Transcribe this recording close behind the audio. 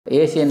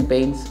Asian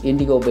Paints,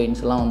 Indigo Paints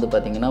எல்லாம் வந்து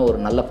பாத்தீங்கன்னா ஒரு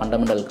நல்ல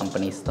ஃபண்டமெண்டல்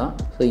கம்பெனிஸ் தான்.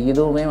 ஸோ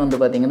இதுவுமே வந்து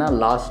பாத்தீங்கன்னா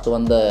லாஸ்ட்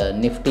வந்த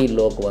நிஃப்டி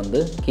லோக்கு வந்து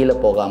கீழே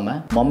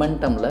போகாமல்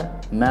மொமெண்டமில்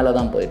மேலே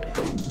தான்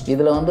போயிட்டுருக்கு.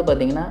 இதில் வந்து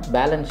பாத்தீங்கன்னா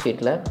பேலன்ஸ்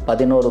ஷீட்டில்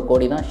 11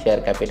 கோடி தான்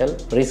ஷேர் கேபிட்டல்,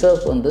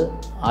 ரிசர்வ்ஸ் வந்து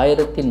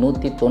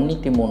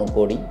 1193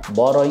 கோடி,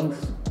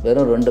 பாரோயிங்ஸ்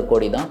வெறும் 2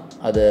 கோடி தான்.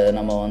 அது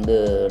நம்ம வந்து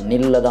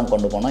நில்லில் தான்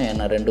கொண்டு போனோம்,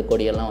 ஏன்னா 2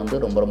 கோடியெல்லாம் வந்து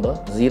ரொம்ப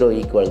ஜீரோ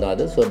ஈக்குவல் தான்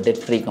அது. ஸோ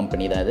டெட் ஃப்ரீ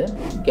கம்பெனி தான் இது.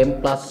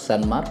 கெம்ப்ளாஸ்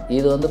சன்மார்க்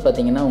இது வந்து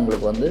பார்த்திங்கன்னா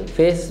உங்களுக்கு வந்து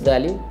face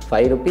value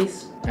 5 rupees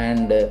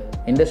and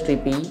industry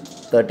B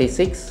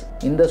 36.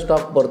 இந்த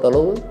ஸ்டாக்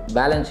பொறுத்தளவு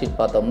பேலன்ஸ் ஷீட்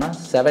பார்த்தோம்னா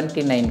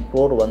 79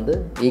 crore வந்து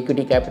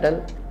ஈக்விட்டி கேபிட்டல்,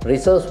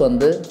 ரிசர்வ்ஸ்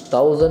வந்து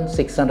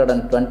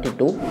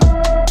 1622.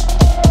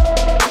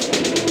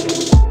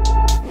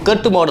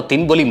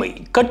 கட்டுமானத்தின் வலிமை,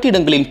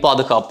 கட்டிடங்களின்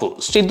பாதுகாப்பு,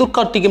 ஸ்ரீ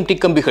துர்கா டிஎம்டி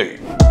கம்பிகள்.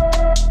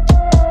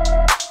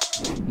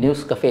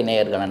 நியூஸ் கஃபே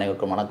நேயர்கள்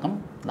அனைவருக்கும் வணக்கம்.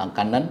 நான்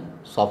கண்ணன்,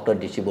 சாஃப்ட்வேர்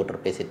டிஸ்ட்ரிபியூட்டர்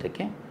பேசிகிட்டு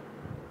இருக்கேன்.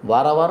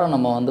 வாரம்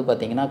நம்ம வந்து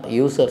பார்த்திங்கன்னா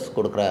யூசர்ஸ்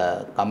கொடுக்குற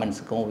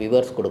கமெண்ட்ஸுக்கும்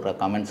வியூவர்ஸ் கொடுக்குற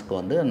கமெண்ட்ஸுக்கும்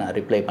வந்து நான்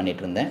ரிப்ளை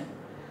பண்ணிகிட்டு இருந்தேன்.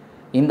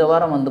 இந்த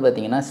வாரம் வந்து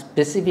பார்த்திங்கன்னா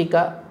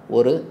ஸ்பெசிஃபிக்காக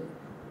ஒரு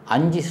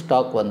 5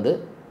 ஸ்டாக் வந்து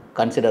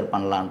கன்சிடர்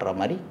பண்ணலான்ற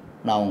மாதிரி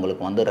நான்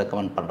உங்களுக்கு வந்து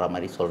ரெக்கமெண்ட் பண்ணுற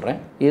மாதிரி சொல்கிறேன்.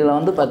 இதில்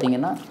வந்து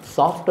பார்த்திங்கன்னா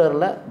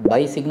சாஃப்ட்வேரில்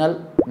by signal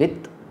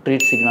with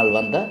treat signal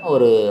வந்த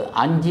ஒரு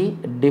 5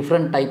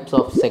 டிஃப்ரெண்ட் டைப்ஸ்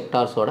ஆஃப்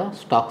செக்டார்ஸோட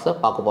ஸ்டாக்ஸை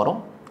பார்க்க போகிறோம்.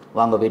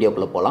 வாங்க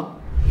வீடியோக்குள்ளே போகலாம்.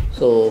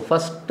 ஸோ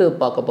ஃபஸ்ட்டு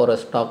பார்க்க போகிற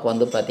ஸ்டாக்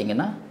வந்து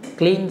பார்த்திங்கன்னா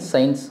க்ளீன்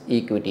சயின்ஸ்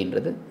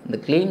ஈக்விட்டின்றது. இந்த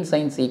க்ளீன்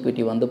சயின்ஸ்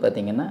ஈக்விட்டி வந்து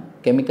பார்த்திங்கன்னா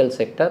chemical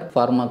sector,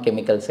 pharma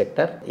chemical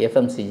sector,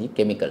 FMCG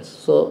chemicals,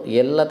 so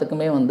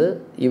எல்லாத்துக்குமே வந்து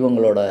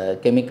இவங்களோட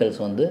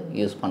கெமிக்கல்ஸ் வந்து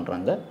யூஸ்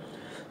பண்ணுறாங்க.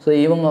 ஸோ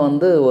இவங்க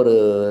வந்து ஒரு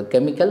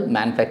கெமிக்கல்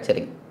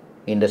மேனுஃபேக்சரிங்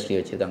இண்டஸ்ட்ரி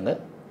வச்சுருக்காங்க,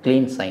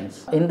 க்ளீன் சயின்ஸ்.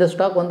 இந்த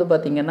ஸ்டாக் வந்து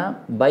பார்த்திங்கன்னா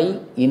by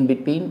in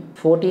between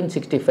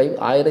 1465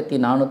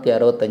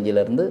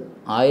 1465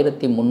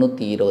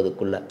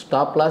 1320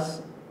 stop loss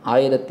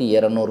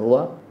 1200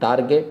 ரூபா,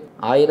 டார்கெட்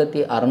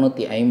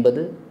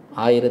 1650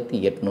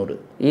 1800.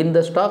 இந்த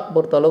ஸ்டாக்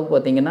பொறுத்த அளவுக்கு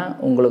பார்த்திங்கன்னா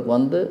உங்களுக்கு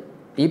வந்து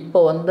இப்போ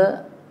வந்த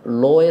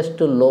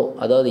லோயஸ்ட்டு லோ,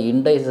 அதாவது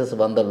இண்டைசஸ்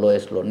வந்த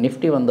லோயஸ்ட் லோ,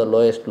 நிஃப்டி வந்த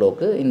லோயஸ்ட்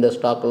லோக்கு இந்த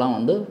ஸ்டாக்லாம்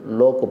வந்து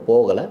லோக்கு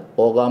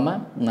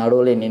போகாமல்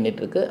நடுவில்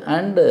நின்றுட்டுருக்கு.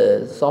 அண்டு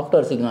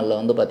சாஃப்ட்வேர் சிக்னலில்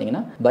வந்து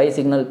பார்த்திங்கன்னா பை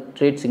சிக்னல்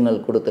ட்ரீட் சிக்னல்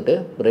கொடுத்துட்டு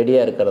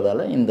ரெடியாக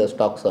இருக்கிறதால இந்த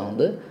ஸ்டாக்ஸை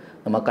வந்து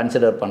நம்ம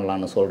கன்சிடர்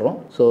பண்ணலான்னு சொல்கிறோம்.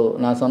 ஸோ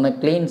நான் சொன்ன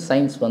க்ளீன்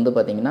சயின்ஸ் வந்து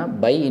பார்த்திங்கன்னா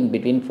by in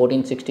between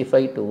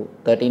 1465 to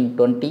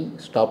 1320,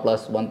 stop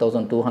loss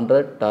 1200,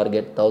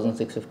 target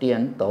 1650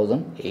 and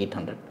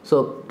 1800. So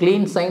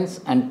clean science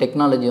and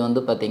technology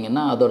வந்து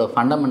பார்த்திங்கன்னா அதோட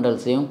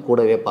ஃபண்டமெண்டல்ஸையும்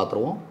கூடவே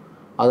பார்த்துருவோம்.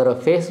 அதோட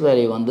ஃபேஸ்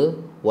வேல்யூ வந்து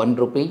 1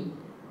 rupee,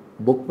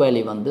 புக்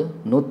வேல்யூ வந்து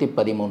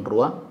 113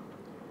 ரூபா,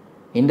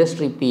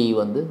 இண்டஸ்ட்ரி பிஇ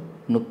வந்து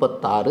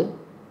 36,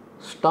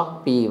 ஸ்டாக்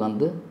பிஇ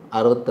வந்து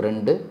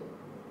 62,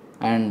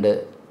 அண்டு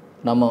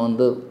நம்ம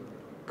வந்து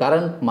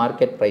கரண்ட்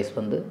மார்க்கெட் ப்ரைஸ்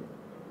வந்து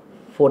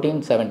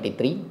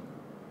 1473.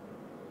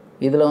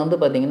 இதில் வந்து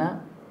பார்த்திங்கன்னா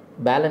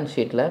பேலன்ஸ்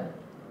ஷீட்டில்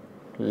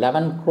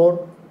 11 crore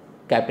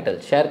கேபிட்டல்,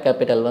 ஷேர்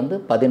கேபிட்டல் வந்து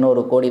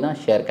 11 கோடி தான்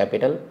ஷேர்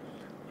கேபிட்டல்,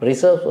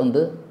 ரிசர்வ்ஸ்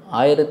வந்து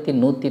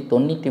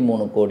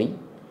 1193 கோடி,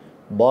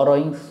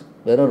 பாரோயிங்ஸ்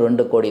வெறும்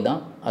 2 கோடி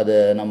தான். அது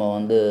நம்ம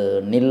வந்து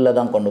நில்லில்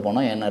தான் கொண்டு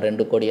போனோம், ஏன்னா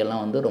 2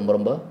 கோடியெல்லாம் வந்து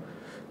ரொம்ப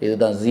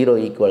இதுதான் ஜீரோ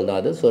ஈக்குவல்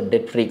தான் அது. ஸோ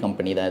டெட் ஃப்ரீ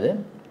கம்பெனி தான் இது.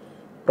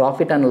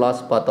 ப்ராஃபிட் அண்ட் லாஸ்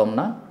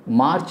பார்த்தோம்னா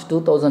மார்ச்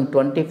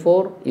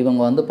 2024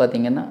 இவங்க வந்து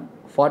பார்த்திங்கன்னா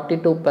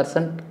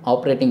 42%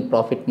 ஆப்ரேட்டிங்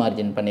ப்ராஃபிட்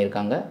மார்ஜின்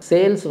பண்ணியிருக்காங்க.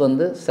 சேல்ஸ்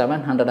வந்து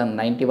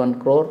 791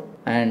 crore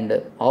அண்ட்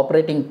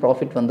ஆப்ரேட்டிங்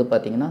ப்ராஃபிட் வந்து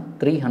பார்த்திங்கன்னா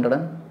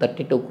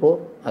 332 crore.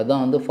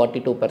 அதுதான் வந்து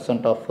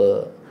 42% of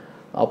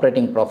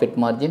operating profit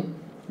margin.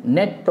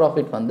 Net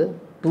profit வந்து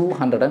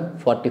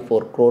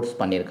 244 crores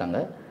பண்ணியிருக்காங்க.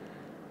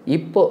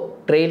 இப்போது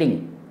ட்ரெயிலிங்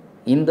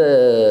இந்த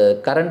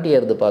கரண்ட்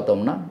இயர்து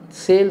பார்த்தோம்னா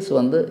சேல்ஸ்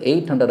வந்து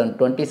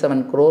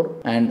 827 crore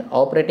அண்ட்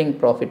ஆப்ரேட்டிங்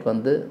ப்ராஃபிட்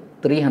வந்து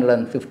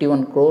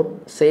 351 crore,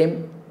 same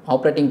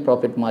operating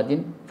profit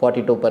margin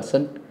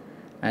 42%.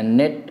 And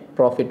net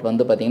profit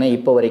வந்து பார்த்திங்கன்னா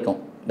இப்போ வரைக்கும்,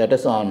 தட்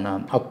இஸ் ஆன்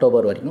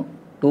அக்டோபர் வரைக்கும்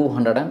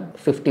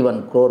 251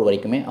 crore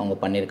வரைக்குமே அவங்க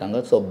பண்ணியிருக்காங்க.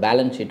 ஸோ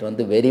பேலன்ஸ் ஷீட்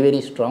வந்து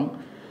வெரி ஸ்ட்ராங்.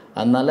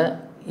 அதனால்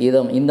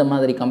இந்த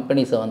மாதிரி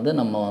கம்பெனிஸை வந்து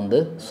நம்ம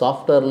வந்து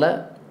சாஃப்ட்வேரில்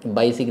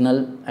by signal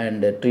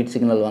and treat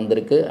signal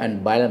வந்திருக்கு அண்ட்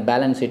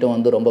பேலன்ஸ் ஷீட்டும்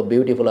வந்து ரொம்ப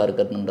பியூட்டிஃபுல்லாக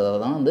இருக்கிறதுன்றதை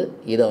தான் வந்து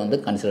இதை வந்து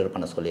கன்சிடர்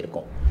பண்ண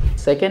சொல்லியிருக்கோம்.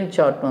 செகண்ட்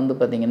சார்ட் வந்து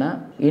பார்த்திங்கன்னா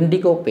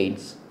இண்டிகோ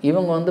பெயிண்ட்ஸ்.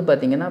 இவங்க வந்து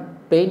பார்த்திங்கன்னா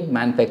பெயிண்ட்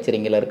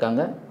மேனுஃபேக்சரிங்கில்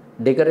இருக்காங்க.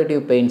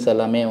 டெக்கரேட்டிவ் பெயிண்ட்ஸ்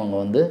எல்லாமே அவங்க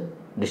வந்து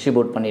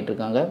டிஸ்ட்ரிபியூட்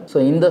பண்ணிகிட்ருக்காங்க. ஸோ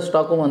இந்த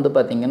ஸ்டாக்கும் வந்து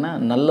பார்த்திங்கன்னா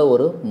நல்ல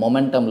ஒரு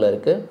மொமெண்டமில்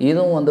இருக்குது.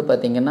 இதுவும் வந்து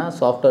பார்த்திங்கன்னா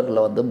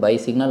சாஃப்ட்வேரில் வந்து by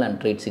signal and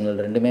treat signal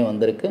ரெண்டுமே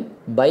வந்திருக்கு.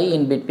 பை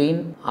இன் பிட்வீன்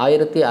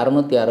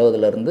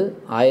 1660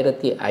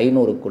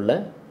 1500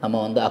 நம்ம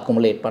வந்து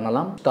அக்குமுலேட்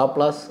பண்ணலாம். Stop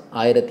loss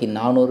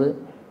 1400,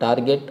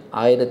 target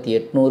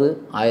 1800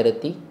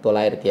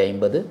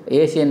 1950.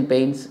 Asian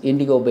paints,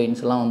 indigo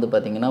பெயிண்ட்ஸ்லாம் வந்து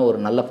பார்த்திங்கன்னா ஒரு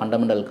நல்ல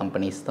ஃபண்டமெண்டல்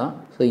கம்பெனிஸ் தான்.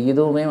 ஸோ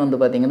இதுவுமே வந்து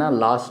பார்த்திங்கன்னா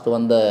லாஸ்ட்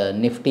வந்த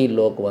நிஃப்டி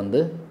லோக்கு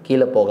வந்து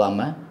கீழே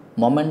போகாமல்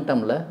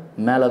மொமெண்டமில்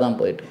மேலே தான்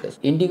போயிட்டுருக்கு.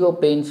 இண்டிகோ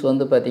பெயிண்ட்ஸ்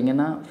வந்து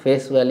பார்த்திங்கன்னா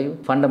ஃபேஸ் வேல்யூ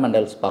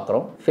ஃபண்டமெண்டல்ஸ்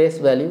பார்க்குறோம். ஃபேஸ்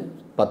வேல்யூ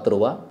 10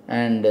 ரூபா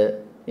and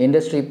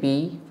industry PE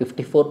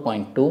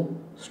 54.2,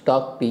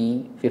 stock PE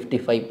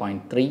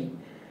 55.3.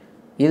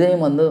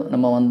 இதையும் வந்து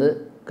நம்ம வந்து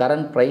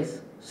கரண்ட் ப்ரைஸ்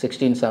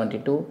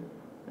 1672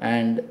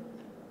 அண்ட்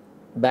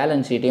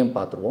பேலன்ஸ் ஷீட்டையும்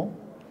பார்த்துருவோம்.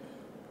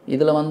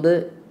 இதில் வந்து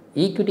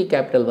ஈக்விட்டி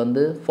கேபிட்டல்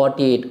வந்து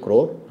 48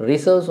 crore,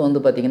 ரிசர்வ்ஸ் வந்து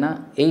பார்த்திங்கன்னா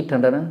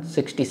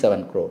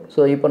 867 crore.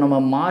 ஸோ இப்போ நம்ம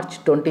மார்ச்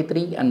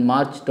 23 அண்ட்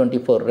மார்ச்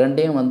 24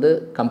 ரெண்டையும் வந்து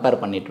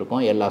கம்பேர்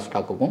பண்ணிகிட்ருக்கோம் எல்லா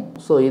ஸ்டாக்குக்கும்.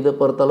 ஸோ இதை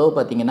பொறுத்தளவு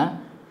பார்த்திங்கன்னா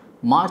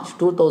மார்ச்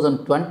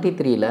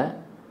 2023ல்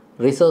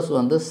ரிசர்வ்ஸ்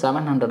வந்து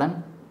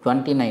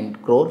 729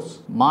 crores,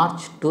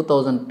 மார்ச்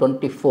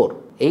 2024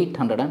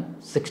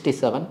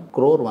 867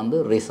 crore வந்து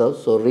ரிசர்வ்ஸ்.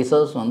 ஸோ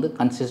ரிசர்வ்ஸ் வந்து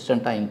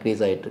கன்சிஸ்டண்ட்டாக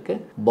இன்க்ரீஸ் ஆகிட்டுருக்கு.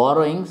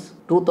 Borrowings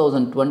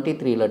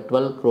 2023ல்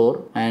 12 crore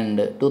and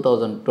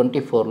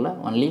 2024ல்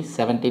only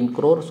 17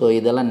 crore. So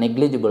இதெல்லாம்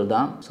நெக்லிஜிபிள்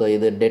தான். ஸோ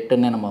இது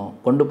டெட்டுன்னு நம்ம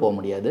கொண்டு போக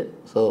முடியாது.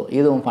 ஸோ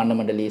இதுவும்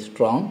ஃபண்டமெண்டலி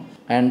ஸ்ட்ராங்.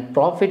 அண்ட்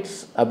ப்ராஃபிட்ஸ்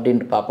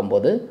அப்படின்ட்டு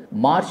பார்க்கும்போது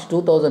மார்ச்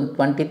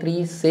 2023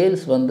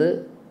 சேல்ஸ் வந்து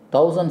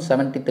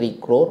 1073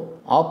 crore,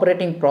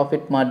 ஆப்ரேட்டிங்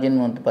ப்ராஃபிட் மார்ஜின்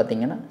வந்து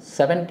பார்த்திங்கன்னா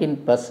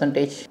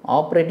 17%,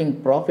 ஆப்ரேட்டிங்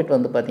ப்ராஃபிட்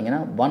வந்து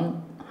பார்த்திங்கன்னா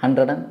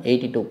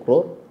 182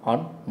 crore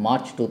ஆன்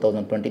மார்ச்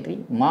 2023.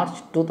 மார்ச்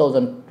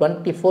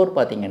 2024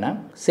 பார்த்திங்கன்னா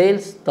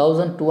சேல்ஸ்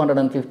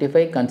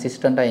 1255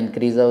 கன்சிஸ்டண்ட்டாக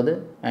இன்க்ரீஸ் ஆகுது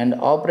அண்ட்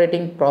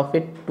ஆப்ரேட்டிங்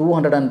ப்ராஃபிட்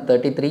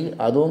 233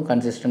 அதுவும்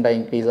கன்சிஸ்டண்ட்டாக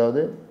இன்க்ரீஸ்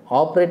ஆகுது.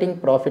 Operating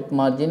profit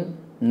margin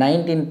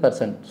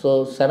 19%, so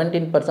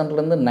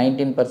 17%லேருந்து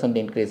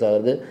 19% increase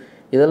ஆகுது.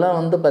 இதெல்லாம்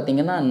வந்து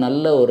பார்த்திங்கன்னா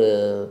நல்ல ஒரு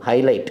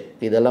ஹைலைட்.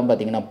 இதெல்லாம்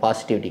பார்த்திங்கன்னா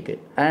பாசிட்டிவிட்டிக்கு.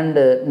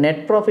 அண்டு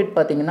நெட் ப்ராஃபிட்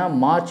பார்த்திங்கன்னா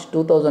மார்ச்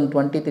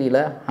 2023ல்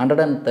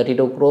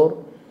 132 crore,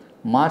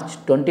 மார்ச்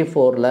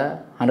 24ல்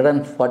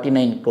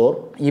 149 crore,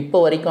 இப்போ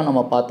வரைக்கும்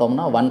நம்ம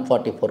பார்த்தோம்னா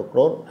 144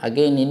 crore.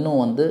 அகெயின்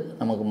இன்னும் வந்து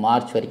நமக்கு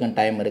மார்ச் வரைக்கும்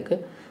டைம்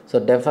இருக்குது. ஸோ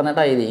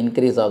டெஃபினட்டாக இது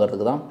இன்க்ரீஸ்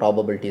ஆகிறதுக்கு தான்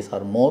ப்ராபபிலிட்டிஸ்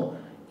ஆர் மோர்.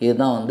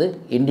 இதுதான் வந்து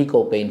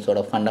இண்டிகோ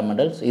பெயிண்ட்ஸோட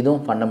ஃபண்டமெண்டல்ஸ்.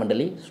 இதுவும்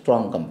ஃபண்டமெண்டலி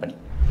ஸ்ட்ராங் கம்பெனி.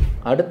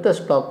 அடுத்த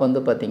ஸ்டாக் வந்து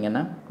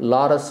பார்த்திங்கன்னா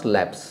லாரஸ்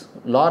லேப்ஸ்.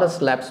 லாரஸ்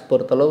லேப்ஸ்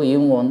பொறுத்தளவு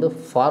இவங்க வந்து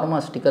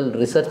ஃபார்மாஸ்டிக்கல்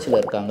ரிசர்ச்சில்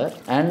இருக்காங்க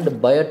அண்ட்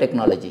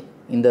பயோடெக்னாலஜி.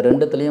 இந்த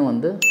ரெண்டுத்துலேயும்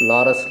வந்து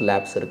லாரஸ்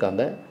லேப்ஸ்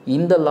இருக்காங்க.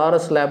 இந்த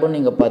லாரஸ் லேபும்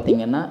நீங்கள்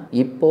பார்த்தீங்கன்னா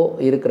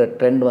இப்போது இருக்கிற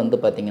ட்ரெண்ட் வந்து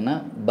பார்த்திங்கன்னா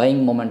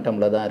பையிங்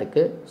மொமெண்டமில் தான்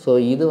இருக்குது. ஸோ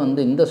இது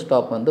வந்து இந்த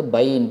ஸ்டாக் வந்து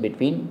பை இன்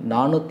பிட்வீன்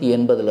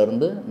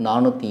 480லேருந்து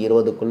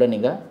 420க்குள்ளே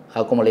நீங்கள்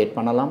அக்குமுலேட்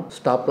பண்ணலாம்.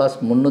 Stop loss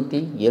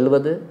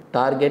 370,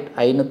 target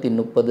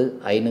 530,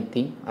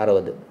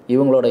 560.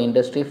 இவங்களோட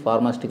இண்டஸ்ட்ரி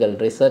ஃபார்மாஸ்டிக்கல்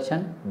ரிசர்ச்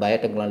அண்ட்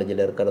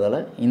பயோடெக்னாலஜியில் இருக்கிறதால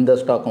இந்த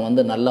ஸ்டாக்கும்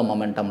வந்து நல்ல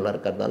மொமெண்டமில்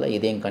இருக்கிறதால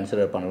இதையும்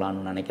கன்சிடர்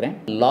பண்ணலாம்னு நினைக்கிறேன்.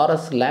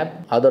 லாரஸ் லேப்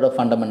அதோட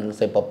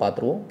ஃபண்டமெண்டல்ஸ் இப்போ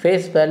பார்த்துருவோம்.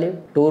 Face value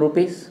 2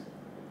 rupees,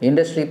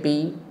 industry PE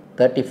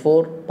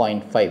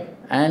 34.5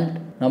 and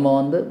நம்ம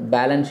வந்து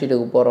பேலன்ஸ்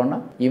ஷீட்டுக்கு போகிறோன்னா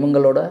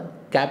இவங்களோட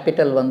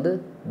கேபிட்டல் வந்து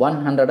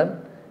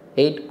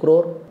 108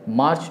 crore.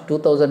 March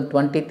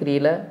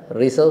 2023ல்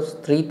reserves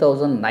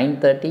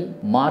 3930,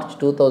 March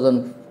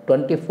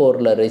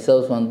 2024ல்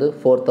reserves வந்து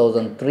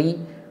 4003.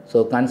 ஸோ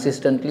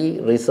கன்சிஸ்டன்ட்லி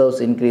ரிசர்வ்ஸ்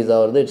இன்க்ரீஸ்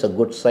ஆகிறது. It's a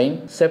good sign.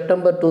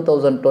 September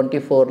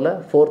 2024ல்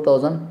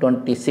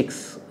 4026,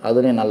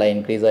 அதுலேயும் நல்லா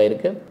இன்க்ரீஸ்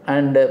ஆகிருக்கு.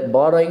 அண்டு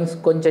பாரோயிங்ஸ்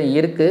கொஞ்சம்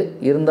இருக்குது,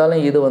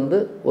 இருந்தாலும் இது வந்து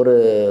ஒரு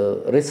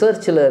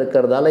ரிசர்ச்சில்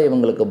இருக்கிறதால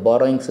இவங்களுக்கு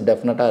பாரோயிங்ஸ்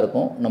டெஃபினட்டாக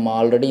இருக்கும். நம்ம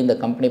ஆல்ரெடி இந்த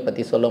கம்பெனி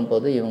பற்றி சொல்லும்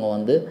போது இவங்க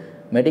வந்து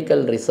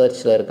மெடிக்கல்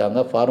ரிசர்ச்சில் இருக்காங்க,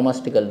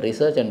 ஃபார்மாஸ்டிக்கல்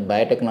ரிசர்ச் அண்ட்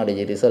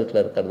பயோடெக்னாலஜி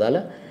ரிசர்ச்சில் இருக்கிறதால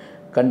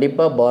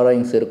கண்டிப்பாக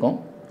பாரோயிங்ஸ் இருக்கும்.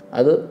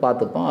 அது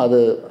பார்த்துப்போம்.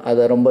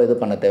 அதை ரொம்ப இது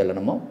பண்ண தேவையில்லை.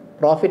 நம்ம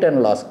ப்ராஃபிட்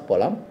அண்ட் லாஸ்க்கு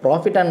போகலாம்.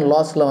 ப்ராஃபிட் அண்ட்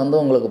லாஸில் வந்து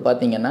உங்களுக்கு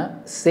பார்த்தீங்கன்னா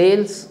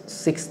sales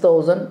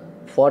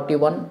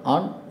 6041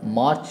 on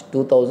March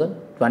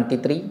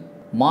 2023,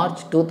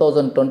 March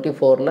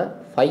 2024ல்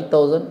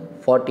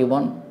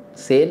 5041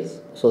 sales.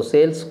 So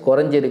sales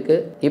குறைஞ்சிருக்கு.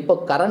 இப்போ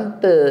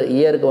கரண்ட்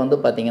இயருக்கு வந்து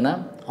பார்த்திங்கன்னா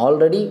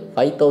ஆல்ரெடி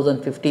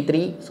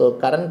 5053. ஸோ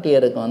கரண்ட்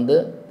இயருக்கு வந்து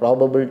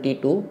ப்ராபபிலிட்டி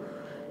டு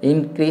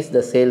இன்க்ரீஸ் த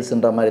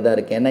சேல்ஸுன்ற மாதிரி தான்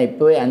இருக்குது. ஏன்னா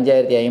இப்போவே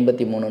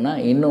 5053னா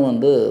இன்னும்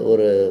வந்து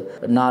ஒரு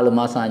 4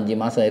 மாதம் 5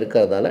 மாதம்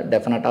இருக்கிறதால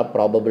டெஃபினட்டாக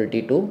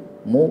ப்ராபபிலிட்டி டு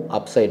மூவ்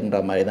அப்சைடுன்ற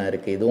மாதிரி தான்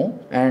இருக்குது இதுவும்.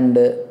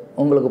 அண்டு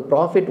உங்களுக்கு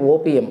profit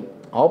OPM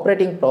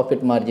operating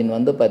profit margin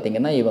வந்து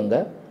பார்த்திங்கன்னா இவங்க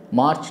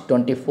March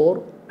 24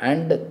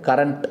 and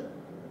current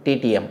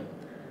TTM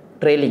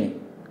trailing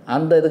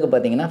அந்த இதுக்கு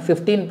பார்த்திங்கன்னா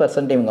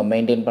 15% இவங்க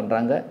மெயின்டைன்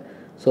பண்ணுறாங்க.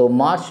 ஸோ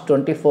மார்ச்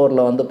 24ல்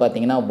வந்து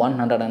பார்த்திங்கன்னா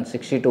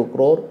 162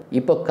 crore.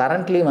 இப்போ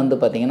கரண்ட்லி வந்து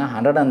பார்த்திங்கன்னா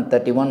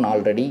 131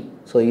 ஆல்ரெடி.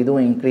 ஸோ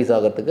இதுவும் இன்க்ரீஸ்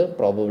ஆகிறதுக்கு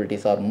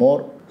ப்ராபபிலிட்டிஸ் ஆர்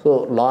மோர். ஸோ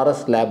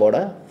லாரஸ் லேபோட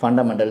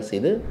ஃபண்டமெண்டல்ஸ்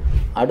இது.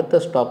 அடுத்த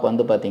ஸ்டாக்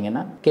வந்து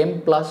பார்த்திங்கன்னா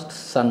கெம்பிளாஸ்ட்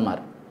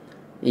சன்மார்க்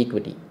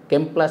ஈக்விட்டி.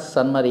 கெம்பிளாஸ்ட்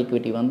சன்மார்க்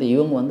ஈக்விட்டி வந்து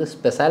இவங்க வந்து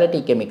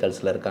ஸ்பெஷாலிட்டி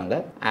கெமிக்கல்ஸில் இருக்காங்க.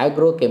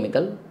 Agro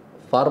chemical,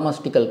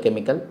 pharmaceutical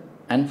chemical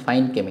and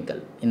fine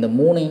chemical, இந்த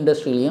 3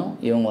 இண்டஸ்ட்ரியிலையும்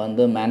இவங்க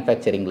வந்து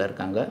மேனுஃபேக்சரிங்கில்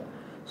இருக்காங்க.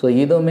 ஸோ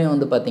இதுவுமே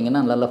வந்து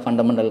பார்த்திங்கன்னா நல்ல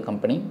fundamental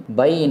company.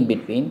 By in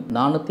between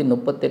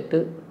 438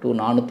 to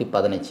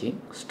 415,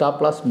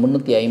 stop loss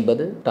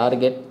 350,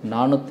 target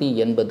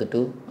 480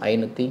 to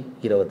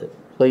 520.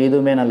 So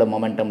இதுவுமே நல்ல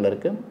மொமெண்டமில்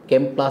இருக்குது.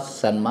 கெம்பிளாஸ்ட்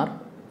சன்மார்க்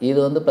இது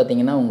வந்து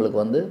பார்த்திங்கன்னா உங்களுக்கு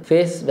வந்து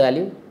face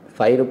value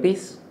 5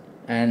 rupees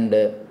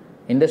and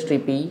industry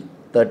PE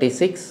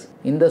 36.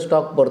 இந்த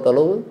ஸ்டாக்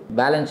பொறுத்தளவு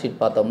பேலன்ஸ் ஷீட்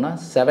பார்த்தோம்னா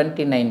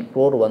 79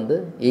 crore வந்து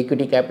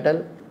ஈக்விட்டி கேபிட்டல்,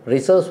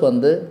 ரிசர்வ்ஸ்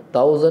வந்து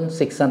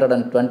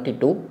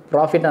 1622,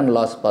 ப்ராஃபிட் அண்ட்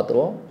லாஸ்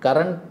பார்த்துருவோம்.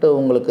 கரண்ட்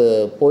உங்களுக்கு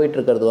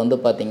போயிட்டுருக்கிறது வந்து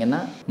பார்த்திங்கன்னா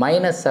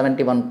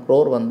 -71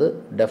 crore வந்து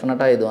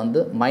டெஃபினட்டாக இது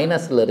வந்து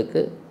மைனஸில்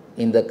இருக்குது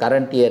இந்த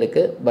கரண்ட்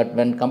இயருக்கு. But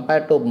when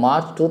compared to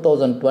March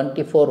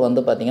 2024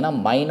 வந்து பார்த்திங்கன்னா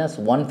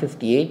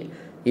 -158,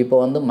 இப்போ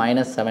வந்து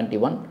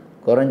 -71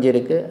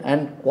 குறைஞ்சிருக்கு.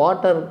 அண்ட்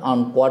குவார்ட்டர்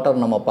ஆன் குவார்ட்டர்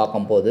நம்ம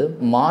பார்க்கும்போது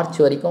மார்ச்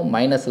வரைக்கும்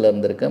மைனஸில்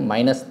இருந்திருக்கு,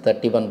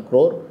 -31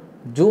 crore.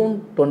 ஜூன்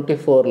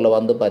 24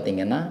 வந்து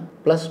பார்த்திங்கன்னா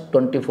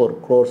 +24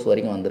 crores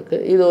வரைக்கும் வந்திருக்கு.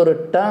 இது ஒரு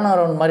டர்ன்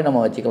அரவுண்ட் மாதிரி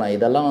நம்ம வச்சுக்கலாம்.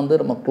 இதெல்லாம் வந்து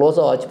நம்ம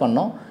க்ளோஸாக வாட்ச்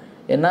பண்ணோம்.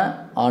 ஏன்னா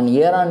ஆன்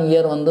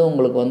இயர் வந்து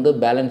உங்களுக்கு வந்து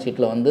பேலன்ஸ்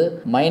ஷீட்டில் வந்து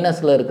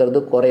மைனஸில் இருக்கிறது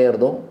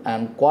குறையிறதும்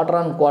அண்ட் குவார்ட்டர்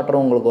ஆன் குவார்ட்டர்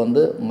உங்களுக்கு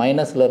வந்து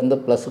மைனஸ்லேருந்து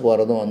ப்ளஸுக்கு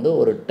வரதும் வந்து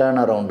ஒரு டர்ன்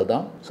அரவுண்டு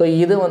தான். ஸோ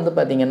இது வந்து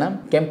பார்த்திங்கன்னா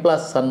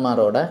கெம்ப்ளாஸ்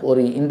சன்மாரோட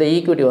ஒரு இந்த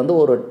ஈக்விட்டி வந்து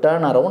ஒரு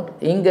டர்ன் அரவுண்ட்.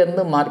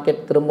 இங்கேருந்து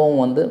மார்க்கெட்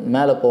திரும்பவும் வந்து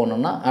மேலே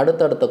போகணுன்னா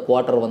அடுத்தடுத்த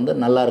குவார்ட்டர் வந்து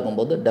நல்லா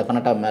இருக்கும்போது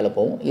டெஃபினட்டாக மேலே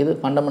போகும். இது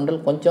ஃபண்டமெண்டல்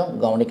கொஞ்சம்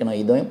கவனிக்கணும்.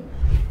 இதையும்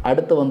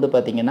அடுத்து வந்து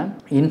பார்த்திங்கன்னா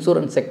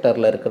இன்சூரன்ஸ்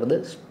செக்டரில் இருக்கிறது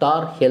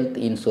ஸ்டார் ஹெல்த்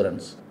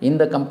இன்சூரன்ஸ்.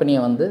 இந்த கம்பெனியை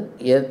வந்து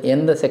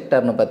எந்த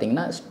செக்டர்னு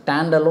பார்த்திங்கன்னா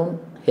ஸ்டாண்டலோன்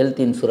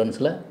ஹெல்த்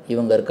இன்சூரன்ஸில்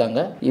இவங்க இருக்காங்க.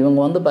 இவங்க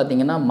வந்து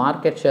பார்த்திங்கன்னா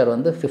மார்க்கெட் ஷேர்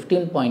வந்து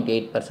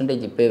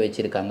 15.8% இப்போ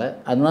வச்சுருக்காங்க.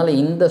 அதனால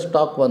இந்த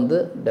ஸ்டாக் வந்து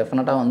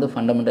டெஃபினட்டாக வந்து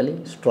ஃபண்டமெண்டலி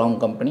ஸ்ட்ராங்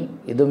கம்பெனி.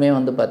 இதுவுமே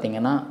வந்து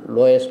பார்த்திங்கன்னா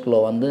லோயஸ்ட் லோ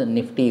வந்து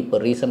நிஃப்டி இப்போ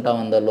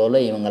ரீசெண்டாக வந்த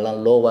லோவில் இவங்கெல்லாம்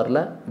லோ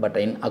வரல, பட்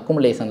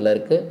அக்குமுலேஷனில்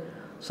இருக்குது.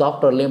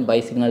 சாஃப்ட்வேர்லேயும் பை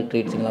சிக்னல்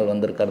ட்ரீட் சிக்னல்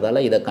வந்திருக்கிறதால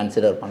இதை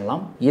கன்சிடர்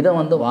பண்ணலாம். இதை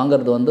வந்து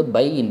வாங்குறது வந்து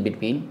பை இன்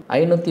பிட்வீன்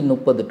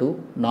 530 to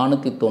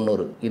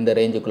 490 இந்த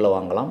ரேஞ்சுக்குள்ளே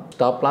வாங்கலாம்.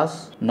 Stop loss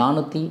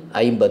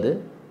 450,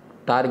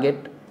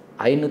 target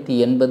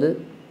 580,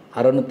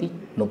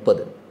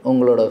 630.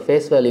 உங்களோட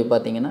ஃபேஸ் வேல்யூ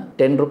பார்த்தீங்கன்னா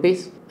 10 rupees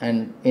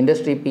and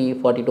industry B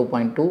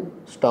 42.2,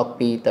 stock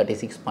B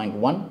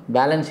 36.1.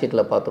 Balance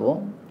ஷீட்டில்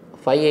பார்த்துருவோம்.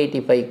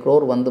 585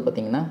 crore வந்து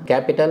பார்த்திங்கன்னா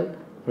கேபிட்டல்,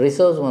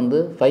 ரிசர்வ்ஸ் வந்து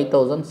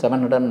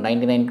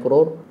 5799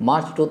 crore.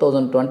 மார்ச்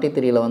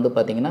 2023 வந்து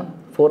பார்த்திங்கன்னா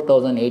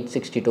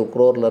 4862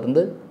 crore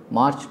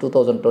மார்ச்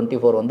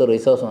 2024 வந்து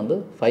ரிசர்வ்ஸ் வந்து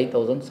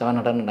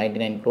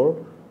 5799 crore.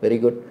 Very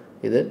good.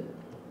 இது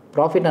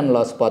ப்ராஃபிட் அண்ட்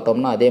லாஸ்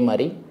பார்த்தோம்னா அதே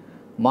மாதிரி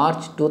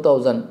மார்ச்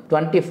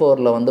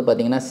 2024 வந்து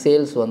பார்த்திங்கன்னா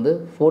சேல்ஸ் வந்து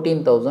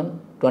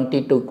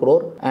 14,022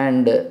 crore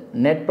அண்ட்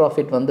நெட்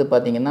ப்ராஃபிட் வந்து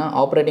பார்த்திங்கன்னா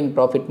ஆப்ரேட்டிங்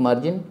ப்ராஃபிட்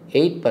மார்ஜின்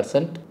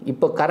 8%.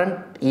 இப்போ கரண்ட்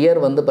இயர்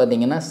வந்து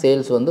பார்த்திங்கன்னா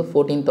சேல்ஸ் வந்து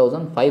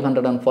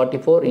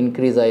 14,544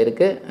 இன்க்ரீஸ்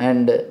ஆகிருக்கு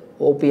அண்ட்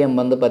ஓபிஎம்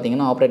வந்து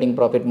பார்த்திங்கன்னா ஆப்ரேட்டிங்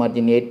ப்ராஃபிட்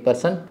மார்ஜின்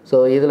 8%. ஸோ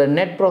இதில்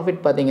நெட்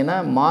ப்ராஃபிட் பார்த்திங்கன்னா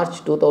மார்ச்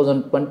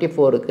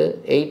 2024க்கு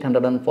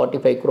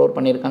 845 crore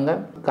பண்ணியிருக்காங்க.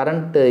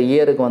 கரண்ட்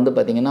இயருக்கு வந்து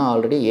பார்த்திங்கன்னா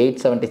ஆல்ரெடி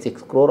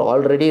 876 crore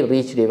ஆல்ரெடி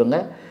ரீச்டு இவங்க.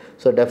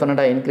 ஸோ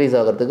டெஃபினட்டாக இன்க்ரீஸ்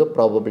ஆகிறதுக்கு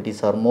ப்ராபபிலிட்டிஸ்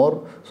ஆர் மோர்.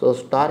 ஸோ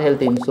ஸ்டார்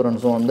ஹெல்த்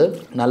இன்சூரன்ஸும் வந்து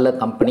நல்ல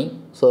கம்பெனி.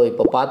 ஸோ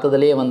இப்போ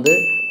பார்த்ததுலேயே வந்து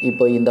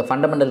இப்போ இந்த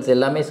ஃபண்டமெண்டல்ஸ்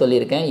எல்லாமே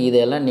சொல்லியிருக்கேன்.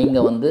 இதெல்லாம்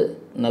நீங்கள் வந்து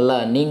நல்லா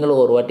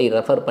நீங்களும் ஒரு வாட்டி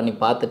ரெஃபர் பண்ணி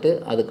பார்த்துட்டு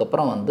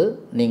அதுக்கப்புறம் வந்து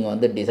நீங்கள்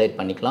வந்து டிசைட்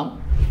பண்ணிக்கலாம்.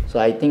 ஸோ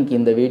ஐ திங்க்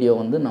இந்த வீடியோ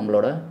வந்து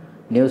நம்மளோட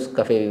நியூஸ்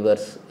கஃபே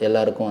வியூவர்ஸ்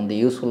எல்லாருக்கும் வந்து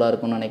யூஸ்ஃபுல்லாக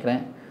இருக்கும்னு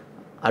நினைக்கிறேன்.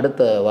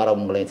 அடுத்த வாரம்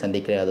உங்களை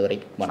சந்திக்கிறேன். அது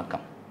வரைக்கும்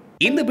வணக்கம்.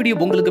 இந்த வீடியோ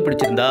உங்களுக்கு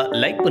பிடிச்சிருந்தா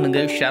லைக் பண்ணுங்க,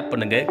 ஷேர்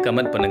பண்ணுங்க,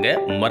 கமெண்ட் பண்ணுங்க.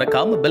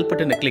 மறக்காம பெல்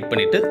பட்டனை கிளிக்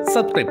பண்ணிட்டு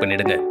சப்ஸ்கிரைப்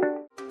பண்ணிடுங்க.